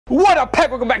What up, Peck?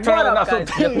 Welcome back to another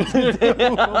What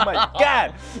up, Oh my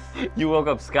god. You woke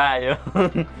up Sky, yo.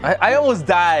 I almost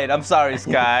died. I'm sorry,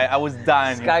 Sky. I was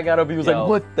dying. Sky got up, he was Yo, like,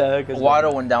 what the heck is water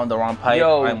went down the wrong pipe.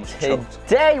 Yo, I almost choked.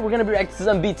 today we're gonna be reacting to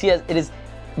some BTS. It is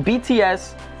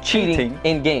BTS cheating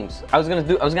in games. I was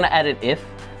gonna add an if.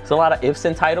 There's a lot of ifs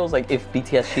in titles, like if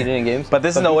BTS cheated in games. But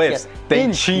this is no BTS ifs. They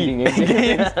cheat in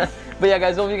games. But yeah,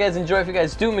 guys, hope you guys enjoy. If you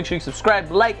guys do, make sure you subscribe,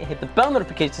 like, and hit the bell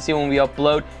notification to see when we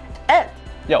upload. And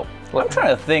Yo, I'm trying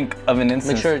to think of an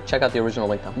instance. make sure to check out the original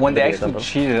link down. When they actually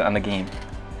cheated on the game.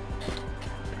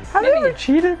 Have they ever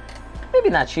cheated?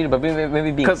 Maybe not cheated, but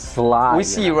maybe being sly. We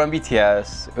see you run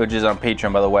BTS, which is on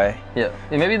Patreon, by the way. Yeah,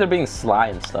 maybe they're being sly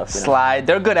and stuff. You know? Sly.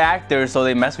 They're good actors, so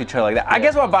they mess with each other like that. I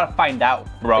guess we're about to find out,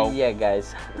 bro. But yeah,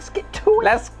 guys, let's get to it.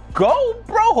 Let's go,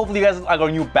 bro. Hopefully you guys like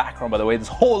our new background, by the way. This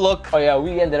whole look. Oh yeah,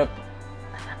 we ended up.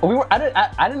 I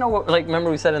didn't know what, like, remember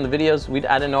we said in the videos,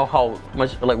 I didn't know how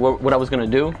much, like, what I was gonna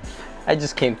do. I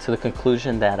just came to the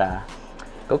conclusion that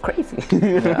go crazy.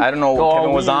 I don't know what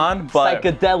Kevin was on, but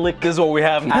psychedelic. This is what we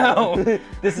have now.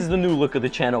 This is the new look of the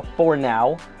channel for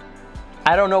now.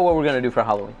 I don't know what we're gonna do for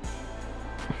Halloween.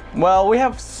 Well, we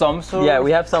have some sort. Yeah, we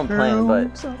have some planned,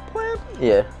 but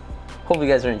yeah. Hope you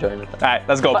guys are enjoying it. All right,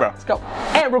 let's go, bro. Let's go.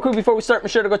 And real quick before we start, be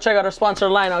sure to go check out our sponsor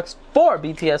Linux for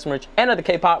BTS merch and other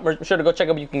K-pop merch. Be sure to go check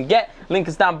out what you can get. Link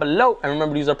is down below. And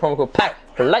remember to use our promo code PACK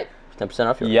for life. 10%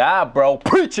 off your. Yeah, bro,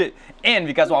 preach it. And if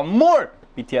you guys want more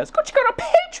BTS, go check out our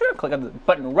Patreon. Click on the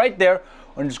button right there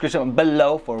on the description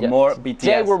below for more BTS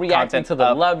Today we're reacting to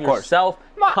the Love Yourself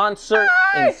concert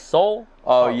in Seoul.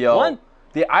 Oh, yo.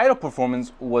 The Idol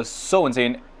performance was so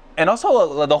insane. And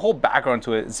also the whole background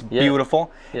to it is beautiful.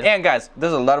 Yeah. And guys,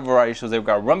 there's a lot of variety shows. They've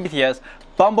got Run BTS,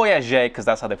 Bon Voyage, because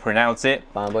that's how they pronounce it.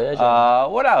 Bon Voyage.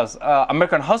 What else?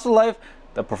 American Hustle Life,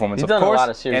 the performance, of course. You've done a lot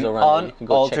of series around. You can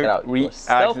go check it out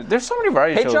yourself. There's so many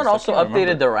variety shows. Patreon also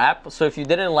updated their app, so if you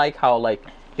didn't like how like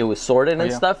it was sorted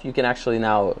and stuff, you can actually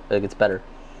now it's better.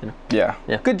 You know?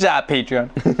 Yeah. Good job, Patreon.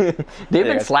 They've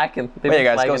been slacking. They've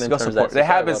been slacking go support. They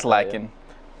have been slacking.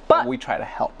 But we try to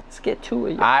help. Let's get to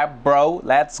it. All right, bro,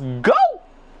 let's go.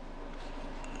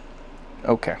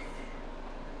 Okay.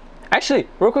 Actually,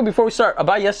 real quick before we start,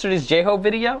 about yesterday's J-Hope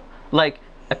video, like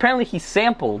apparently he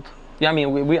sampled. Yeah, I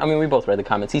mean we both read the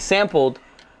comments. He sampled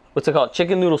what's it called,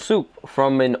 chicken noodle soup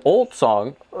from an old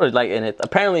song, or like in it.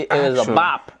 Apparently it was a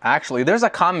bop. Actually, there's a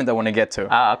comment I want to get to.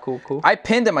 Ah, cool. I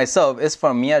pinned it myself. It's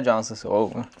from Mia Johnson.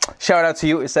 So shout out to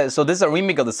you. It says, so this is a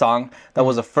remake of the song that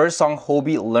was the first song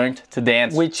Hobie learned to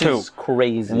dance Which is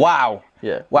crazy. Wow.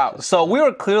 Yeah. Wow. So we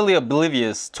were clearly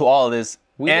oblivious to all of this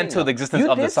and to the existence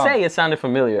of the song. You did say it sounded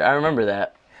familiar. I remember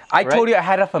that. I told you I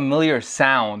had a familiar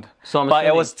sound, so but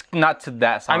it was not to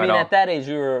that song I mean, at all. at that age,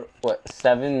 you were, what,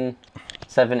 7,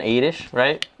 8-ish,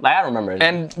 right? Like, I don't remember it.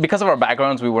 And because of our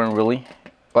backgrounds, we weren't really,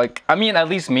 like, I mean, at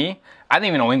least me, I didn't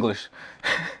even know English.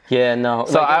 Yeah, no.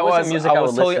 So like, I was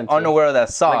totally unaware of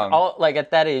that song. Like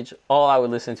at that age, all I would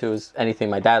listen to was anything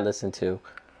my dad listened to,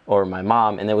 or my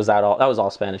mom, and that was all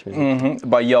Spanish music.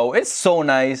 But yo, it's so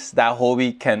nice that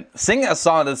Hobie can sing a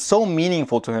song that's so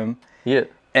meaningful to him. Yeah.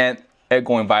 And it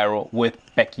going viral with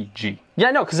Becky G.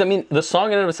 Yeah, no, because I mean, the song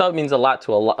in and of itself means a lot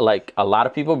to a lot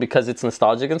of people because it's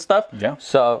nostalgic and stuff. Yeah.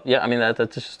 So yeah, I mean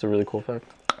that's just a really cool fact.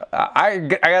 I'm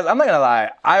not gonna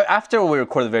lie. After we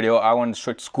recorded the video, I went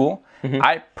straight to school.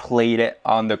 I played it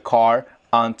on the car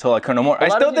until I couldn't no more. I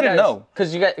still didn't know.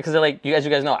 Because you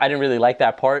guys know, I didn't really like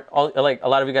that part. Like a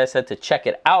lot of you guys said to check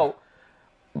it out,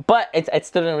 but I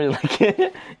still didn't really like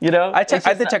it. You know. I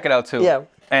did check it out too. Yeah.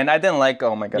 And I didn't like.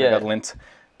 Oh my god, I got lint.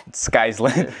 Sky's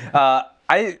lint.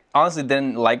 I honestly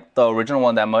didn't like the original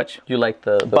one that much. You like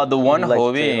but the one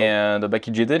Hobie and the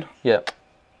Becky G did. Yeah.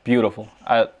 Beautiful.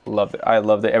 I loved it. I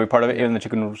loved it. Every part of it, even the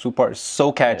chicken noodle soup part is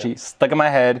so catchy, stuck in my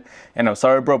head. And I'm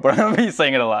sorry, bro, but I'm gonna be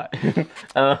saying it a lot.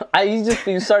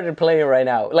 You started playing it right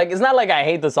now. Like, it's not like I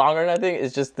hate the song or nothing.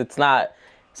 It's just it's not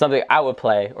something I would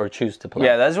play or choose to play.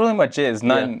 Yeah, that's really much it. It's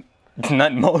not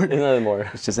nothing more. It's nothing more.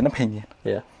 It's just an opinion.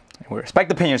 Yeah. We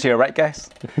respect opinions here, right, guys?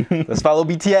 Let's follow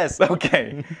BTS.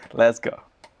 Okay, let's go.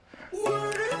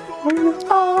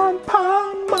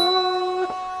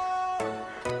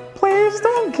 Please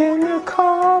don't give me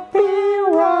copyright.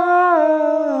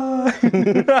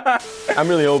 I'm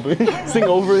really hoping. Sing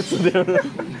over it.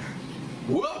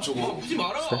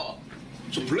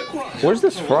 Where's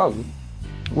this from?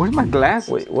 Where's my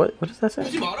glasses? Wait, what does that say?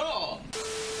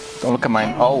 Don't look at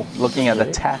mine. Oh, looking at the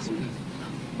task.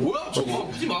 Isn't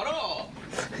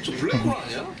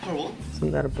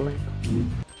that a blank?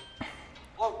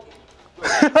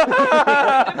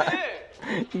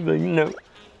 Like, no.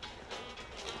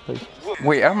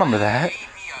 Wait, I remember that.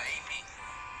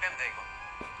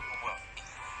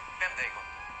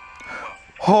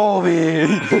 호비.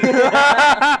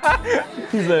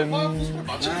 He said,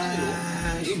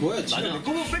 이게 뭐야? 진짜 내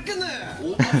거만 뺏겼네.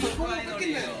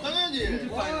 뺏겼네. 당연하지.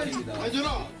 와,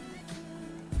 줘라.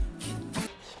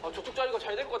 저쪽 자리가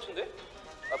잘 될 것 같은데?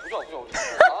 아, 보자.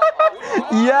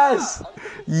 Yes.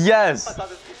 Yes.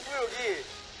 나는 뒷부 여기.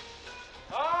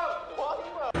 뭐 하는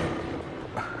거야?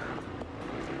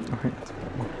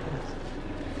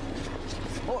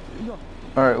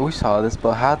 All right, we saw this,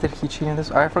 but how did he cheat in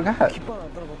this? I forgot.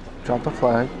 Drop the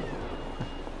flag.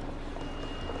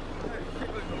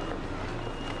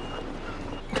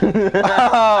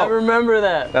 I remember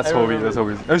that. That's I Hobie. remember. That's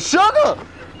Hobie. Sugar.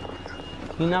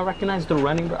 You not recognize the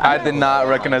running, bro? I did not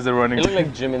recognize the running. It looked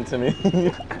like Jimin to me.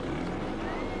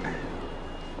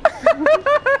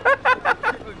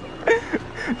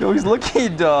 Yo, he's lucky,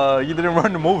 dog. You didn't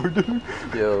run him over, dude.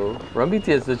 Yo, Run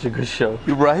BT is such a good show.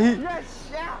 You right?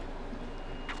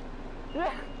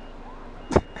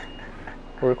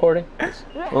 We're recording?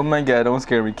 Oh my god, don't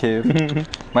scare me, kid.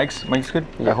 Mike's good?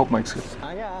 I hope Mike's good.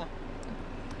 아니야.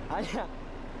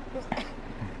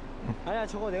 아니야,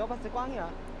 저거 내가 봤을 때 꽝이야.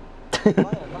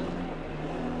 꽝이야,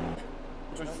 꽝.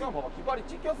 저 시간 봐봐. 깃발이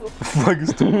찢겼어.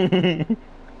 Mike's too.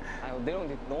 아,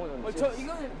 내용 너무 저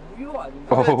이거는 무효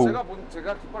아닌가? Oh.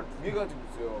 제가 깃발 2개 가지고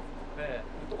있어요. 네.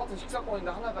 똑같은 식사권인데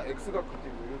하나가 X가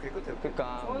끝에 이렇게 끝에.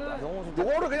 그러니까 너무 좀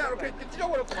요거를 그냥 이렇게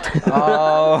찢어버렸구만.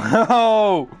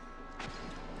 Oh.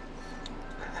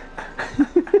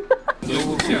 She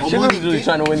was really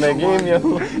trying to win that game, yo.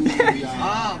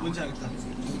 아, 뭔지 알겠다.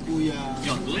 우야.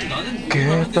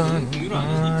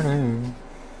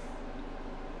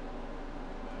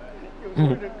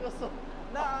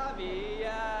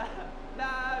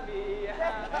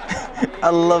 I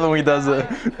love it when he does it.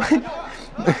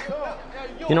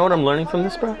 You know what I'm learning from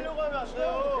this, bro?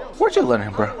 Where'd you learn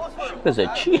him, bro? He's a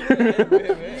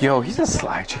cheater. Yo, he's a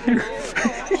sly cheater.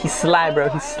 He's sly, bro.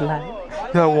 He's sly.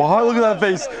 Yeah, what? Look at that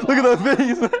face. Look at that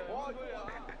face.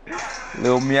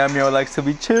 Little Meow Meow likes to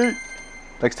be cheat.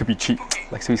 Likes to be cheap.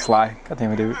 Likes to be sly. God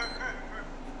damn it, dude.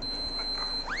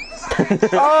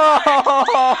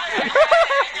 Oh!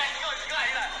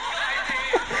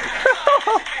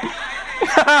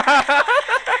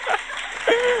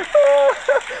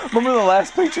 Remember the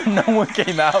last picture? No one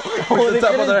came out. Oh, With they the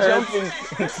top of their couldn't head.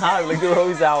 jump in time. Like, they were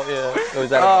always out, yeah. It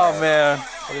was out of, Oh man.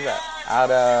 what is that?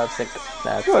 Out of sync.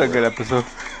 That's What a good episode.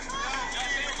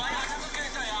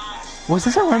 Was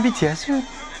this a Run BTS show?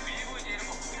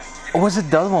 Or was it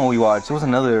the other one we watched? It was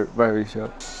another variety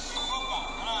show.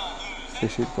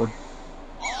 This shit fun.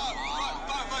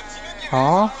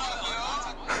 Huh?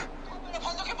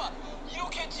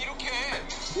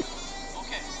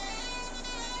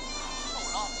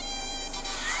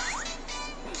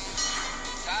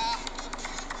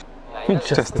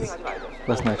 Just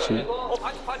let's not cheat.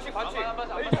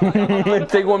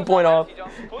 Take 1 point off.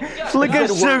 Look at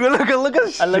Sugar. Look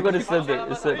at I like what it said there.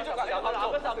 It said,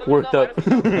 worked up.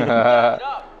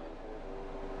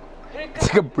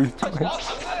 Take a brief time.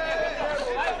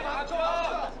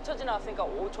 쳐 지나왔으니까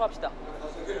 5초 합시다.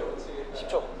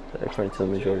 10초. According to the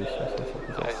majority.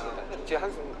 지금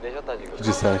한숨 내셨다 지금. You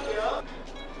just said.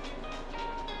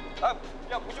 아,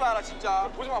 야 보지 마라 진짜.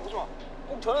 보지 마.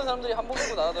 꼭 저런 사람들이 한복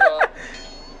입고 나가더라.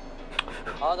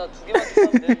 아, 나 2개만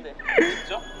주면 되는데.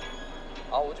 진짜?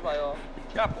 아, 오지 마요.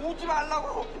 야, 보지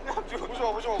말라고. 보지 마.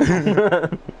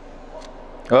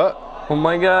 Oh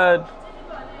my god.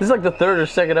 This is like the 3rd or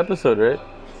 2nd episode, right?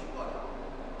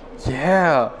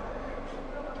 Yeah.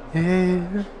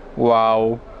 Yeah.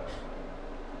 Wow.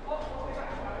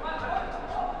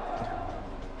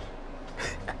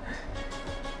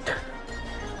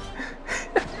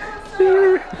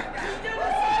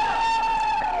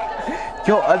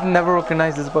 Yo, I've never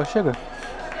recognized this about Sugar.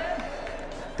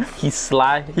 He's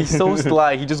sly. He's so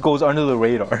sly, he just goes under the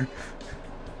radar.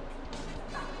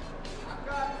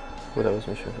 Oh, that was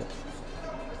my Sugar.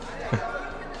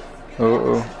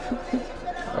 Uh-oh.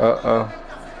 Uh-oh.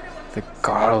 The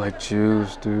garlic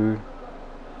juice, dude.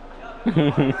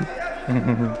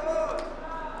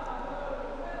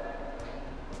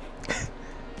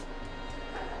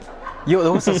 Yo,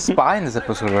 there was a spy in this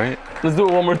episode, right? Let's do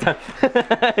it one more time.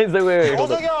 He's like, wait,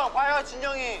 hold up. 형, 봐요,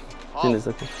 진영이. Jin is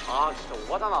okay. 아, 진짜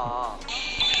오바잖아.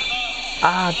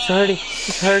 Ah, it's hurting.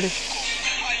 It's hurting.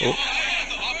 Oh.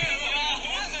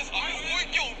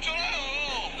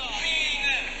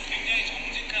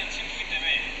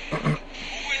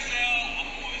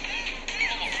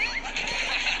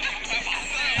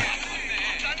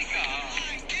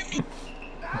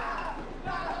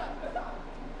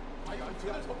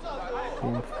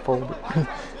 Fold it.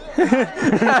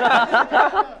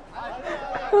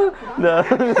 No.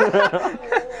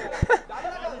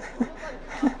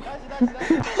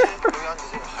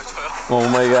 Oh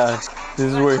my god.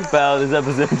 This is where he fell this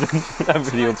episode. I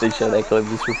really hope they show that clip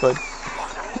just for fun.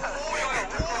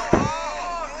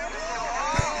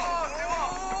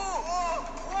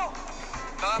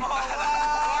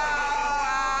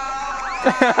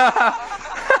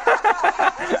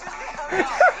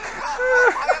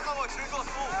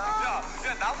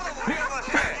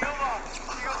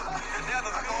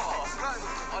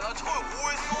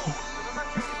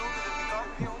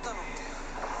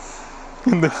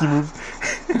 And then he moved.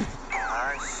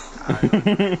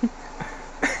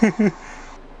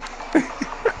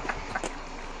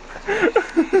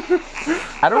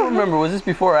 I don't remember. Was this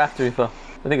before or after he fell?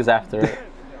 I think it's after. Right?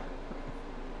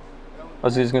 I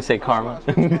was just gonna say karma.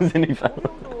 Then he fell.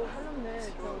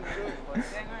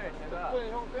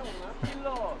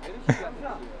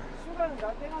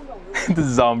 The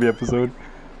zombie episode.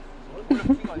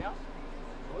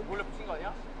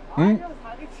 Hmm?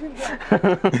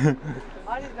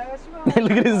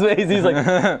 Look at his face. He's like.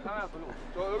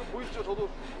 저 여기 보이시죠? 저도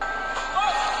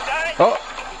Oh.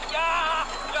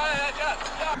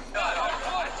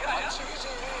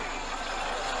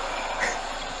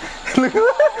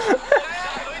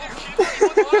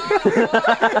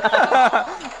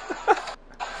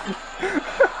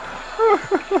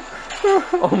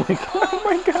 Oh my god. Oh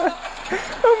my god.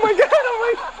 Oh my god. Oh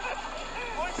my god.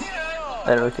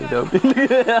 I don't think dope.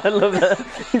 I love that.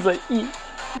 He's like, eat.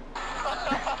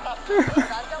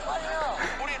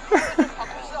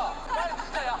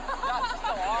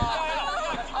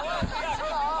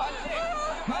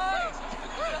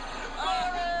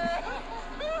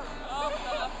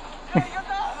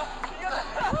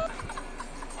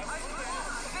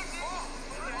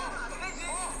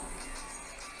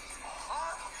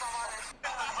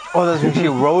 Oh, that's when she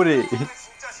wrote it.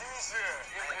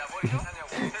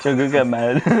 Jungkook got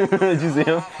mad. Did you see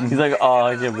him? He's like, oh,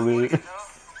 I can't believe it.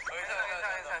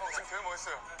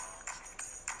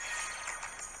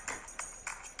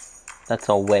 That's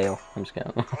a whale. I'm just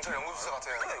kidding. 엄청 연구수사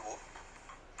같아요. 이거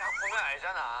딱 보면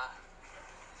알잖아.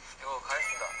 이거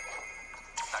가겠습니다.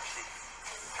 낚시.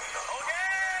 오케이.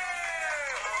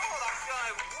 낚시야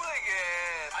이거 뭐야 이게?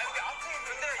 아니 근데 앞에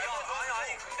근데 야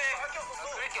아니 근데 할 게 없었어.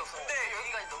 그럴 게 없어. 근데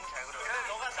여기까지 너무 잘 그려. 그래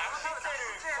너가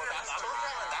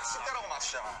낚싯대라고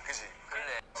맞추잖아. 그지?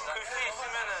 그래. 글씨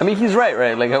있으면은. I mean, he's right?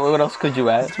 Like, what else could you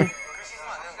add? 글씨 쓰면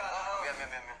안 된다. 미안.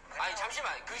 아니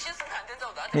잠시만. 글씨 쓰면 안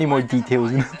된다고 나한테. Need more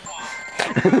details.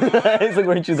 It's like,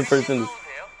 weren't you the person?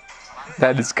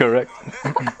 That is correct.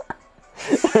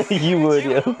 You would,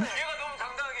 yo. 얘가 너무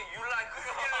당당하게 you like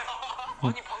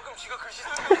아니 방금 지가 글씨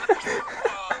쓰는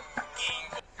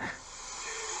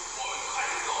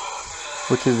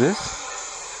Which is this?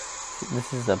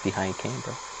 This is a behind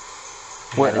camera.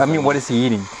 What? I mean, what is he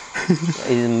eating? It's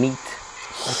meat,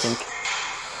 I think.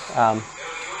 I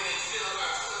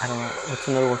don't know. What's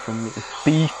another word for meat?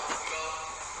 Beef.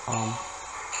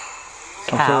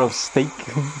 Some sort Cow. of steak.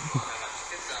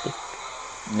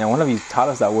 Yeah, one of you taught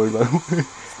us that word, by the way.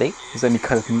 Steak? Is any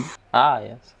cut of meat? Ah,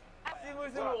 yes.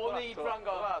 오늘 이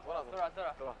프랑가 돌아.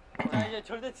 자, 이제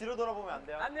절대 뒤로 돌아보면 안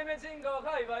돼요. 안 내면 진거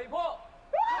가위바위보.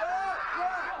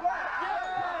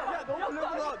 야, 너무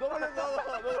걸렸어. 너 걸렸어.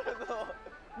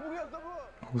 무기였어, 무.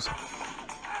 무서워.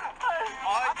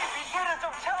 아 이게 밑에를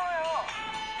좀 채워요.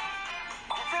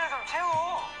 밑에를 좀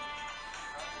채워.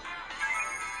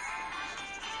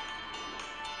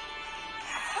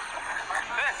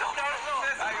 됐어.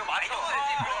 아 이거 맞춰. 아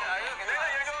이거 내가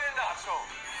예정했는데 맞춰.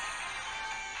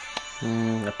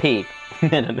 A pig. 이거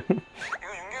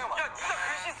윤경아 맞. 야 네가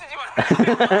글씨 쓰지 마.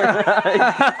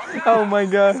 Oh my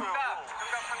god.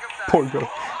 Poor girl.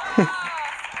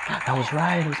 That was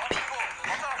right. It was pig.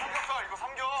 삼겹살 이거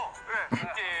삼겹. 그래.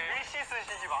 글씨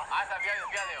쓰시지 마. 아, 나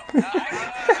미안해요.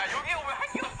 여기 오면 할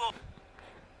게 없어.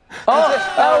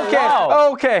 Okay.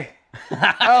 wow. Okay.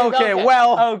 Okay.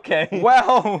 Well. Okay.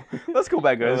 Well. Let's go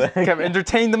back, guys. Kevin,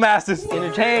 entertain the masses.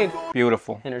 Entertain.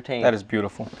 Beautiful. Entertain. That is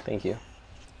beautiful. Thank you.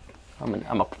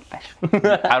 I'm a professional.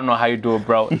 I don't know how you do it,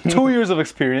 bro. 2 years of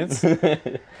experience.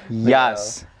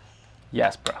 Yes.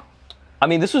 Yes, bro. I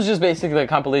mean, this was just basically a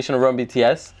compilation of Run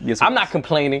BTS. Yes, it I'm was. not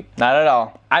complaining. Not at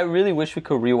all. I really wish we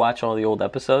could rewatch all the old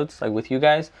episodes, like with you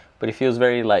guys, but it feels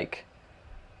very like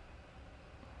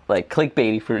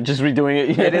clickbaity for just redoing it.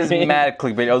 You know It what is I mean? mad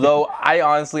clickbait. Although I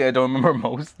honestly don't remember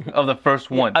most of the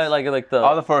first ones. I like the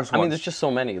All the first I mean, ones. there's just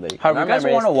so many. Like, However, if you guys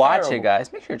my memory want to is watch terrible. it,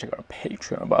 guys, make sure to check out our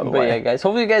Patreon, by the But way. yeah, guys,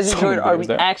 hopefully you guys So enjoyed many our videos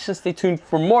there. reactions. Stay tuned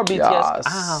for more BTS. Yes.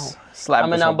 Ow. Slap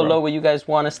Comment us down up, bro. below what you guys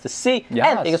want us to see. Yes.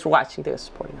 And thanks for watching. Thanks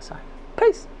for supporting us.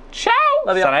 Peace. Ciao.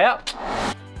 Love y'all. Sana ya.